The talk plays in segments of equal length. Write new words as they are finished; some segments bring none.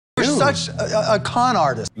such a con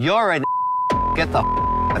artist. You're a get the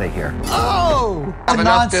out of here. Oh!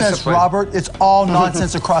 Nonsense, Robert. It's all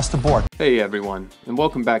nonsense across the board. Hey everyone, and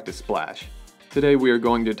welcome back to Splash. Today we are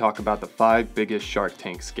going to talk about the 5 biggest Shark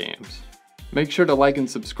Tank scams. Make sure to like and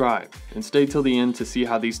subscribe, and stay till the end to see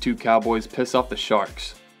how these two cowboys piss off the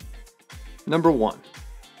sharks. Number 1.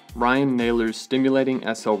 Ryan Naylor's stimulating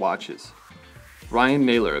Esso watches. Ryan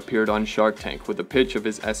Naylor appeared on Shark Tank with a pitch of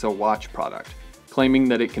his Esso Watch product, claiming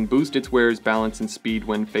that it can boost its wearer's balance and speed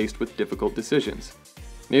when faced with difficult decisions.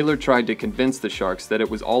 Naylor tried to convince the sharks that it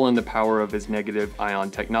was all in the power of his negative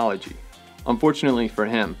ion technology. Unfortunately for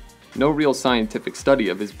him, no real scientific study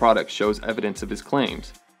of his product shows evidence of his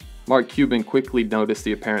claims. Mark Cuban quickly noticed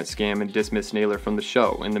the apparent scam and dismissed Naylor from the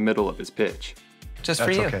show in the middle of his pitch. Just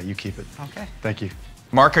for you. That's okay, you keep it. Okay. Thank you.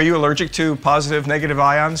 Mark, are you allergic to positive, negative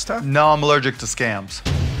ion stuff? No, I'm allergic to scams.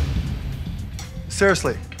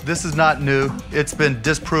 Seriously, this is not new. It's been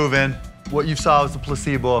disproven. What you saw was the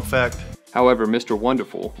placebo effect. However, Mr.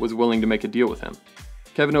 Wonderful was willing to make a deal with him.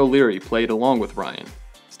 Kevin O'Leary played along with Ryan,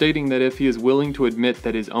 stating that if he is willing to admit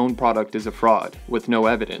that his own product is a fraud, with no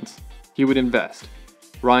evidence, he would invest.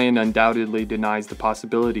 Ryan undoubtedly denies the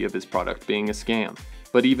possibility of his product being a scam,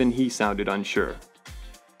 but even he sounded unsure.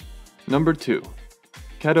 Number 2.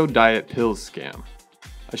 Keto Diet Pills Scam.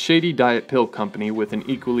 A shady diet pill company with an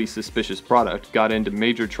equally suspicious product got into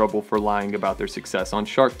major trouble for lying about their success on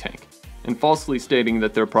Shark Tank, and falsely stating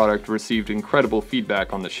that their product received incredible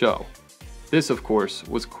feedback on the show. This, of course,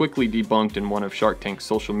 was quickly debunked in one of Shark Tank's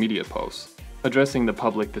social media posts, addressing the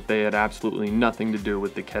public that they had absolutely nothing to do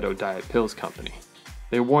with the Keto Diet Pills company.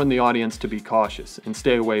 They warned the audience to be cautious and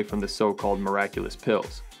stay away from the so-called miraculous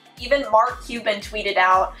pills. Even Mark Cuban tweeted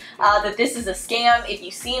out that this is a scam. If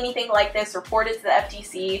you see anything like this, report it to the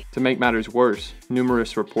FTC. To make matters worse,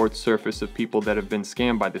 numerous reports surface of people that have been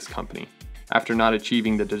scammed by this company after not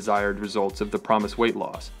achieving the desired results of the promised weight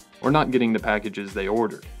loss or not getting the packages they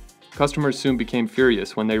ordered. Customers soon became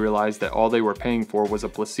furious when they realized that all they were paying for was a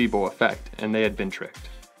placebo effect and they had been tricked.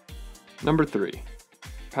 Number 3.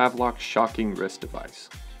 Pavlov's shocking wrist device.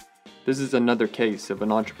 This is another case of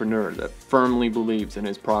an entrepreneur that firmly believes in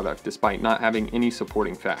his product despite not having any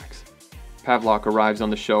supporting facts. Pavlov arrives on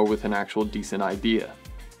the show with an actual decent idea.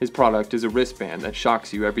 His product is a wristband that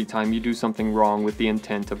shocks you every time you do something wrong with the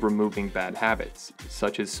intent of removing bad habits,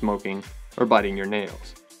 such as smoking or biting your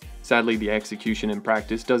nails. Sadly, the execution in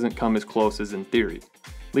practice doesn't come as close as in theory.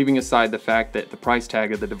 Leaving aside the fact that the price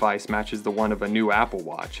tag of the device matches the one of a new Apple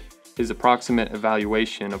Watch, his approximate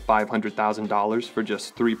evaluation of $500,000 for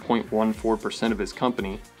just 3.14% of his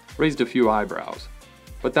company raised a few eyebrows.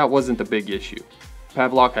 But that wasn't the big issue.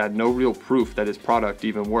 Pavlov had no real proof that his product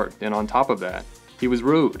even worked, and on top of that, he was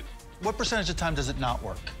rude. What percentage of time does it not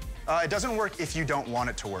work? It doesn't work if you don't want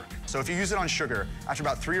it to work. So if you use it on sugar, after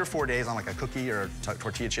about 3 or 4 days on like a cookie or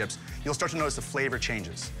tortilla chips, you'll start to notice the flavor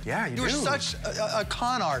changes. Yeah, you do. You're such a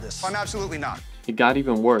con artist. I'm absolutely not. It got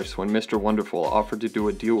even worse when Mr. Wonderful offered to do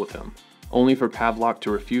a deal with him, only for Pavlov to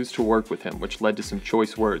refuse to work with him, which led to some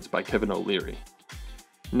choice words by Kevin O'Leary.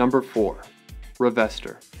 Number 4.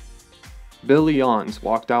 Revester. Bill Lyons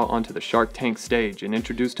walked out onto the Shark Tank stage and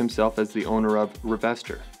introduced himself as the owner of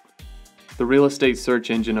Revester, the real estate search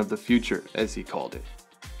engine of the future, as he called it.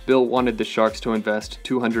 Bill wanted the sharks to invest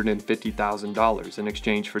 $250,000 in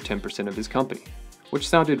exchange for 10% of his company, which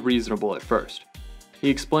sounded reasonable at first. He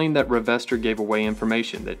explained that Revester gave away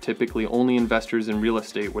information that typically only investors in real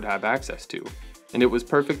estate would have access to, and it was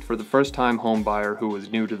perfect for the first-time home buyer who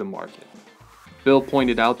was new to the market. Bill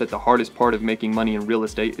pointed out that the hardest part of making money in real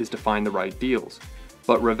estate is to find the right deals,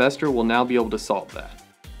 but Revester will now be able to solve that.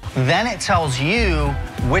 Then it tells you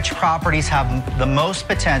which properties have the most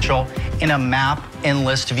potential in a map and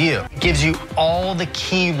list view. It gives you all the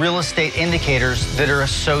key real estate indicators that are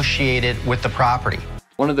associated with the property.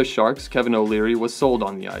 One of the sharks, Kevin O'Leary, was sold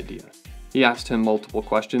on the idea. He asked him multiple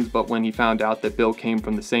questions, but when he found out that Bill came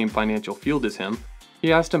from the same financial field as him,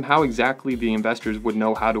 he asked him how exactly the investors would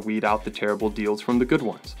know how to weed out the terrible deals from the good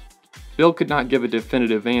ones. Bill could not give a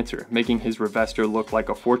definitive answer, making his Revester look like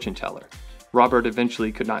a fortune teller. Robert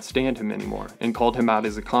eventually could not stand him anymore and called him out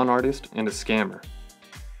as a con artist and a scammer.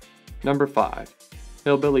 Number 5.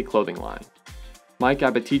 Hillbilly Clothing Line. Mike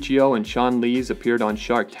Abbaticchio and Sean Lees appeared on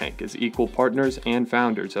Shark Tank as equal partners and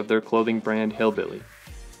founders of their clothing brand Hillbilly.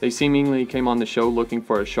 They seemingly came on the show looking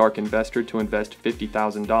for a shark investor to invest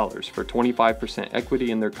 $50,000 for 25%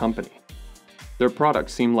 equity in their company. Their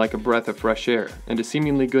product seemed like a breath of fresh air and a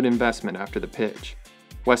seemingly good investment after the pitch.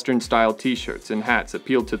 Western-style t-shirts and hats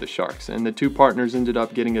appealed to the sharks, and the two partners ended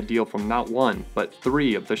up getting a deal from not one, but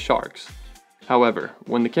 3 of the sharks. However,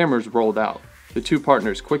 when the cameras rolled out, The two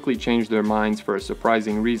partners quickly changed their minds for a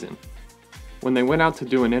surprising reason. When they went out to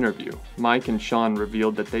do an interview, Mike and Sean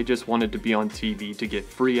revealed that they just wanted to be on TV to get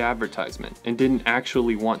free advertisement and didn't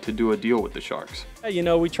actually want to do a deal with the Sharks. You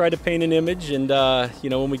know, we try to paint an image, and you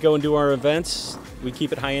know, when we go and do our events, we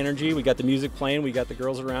keep it high energy. We got the music playing, we got the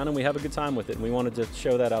girls around, and we have a good time with it, and we wanted to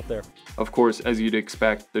show that out there. Of course, as you'd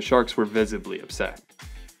expect, the Sharks were visibly upset.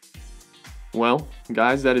 Well,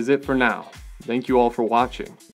 guys, that is it for now. Thank you all for watching.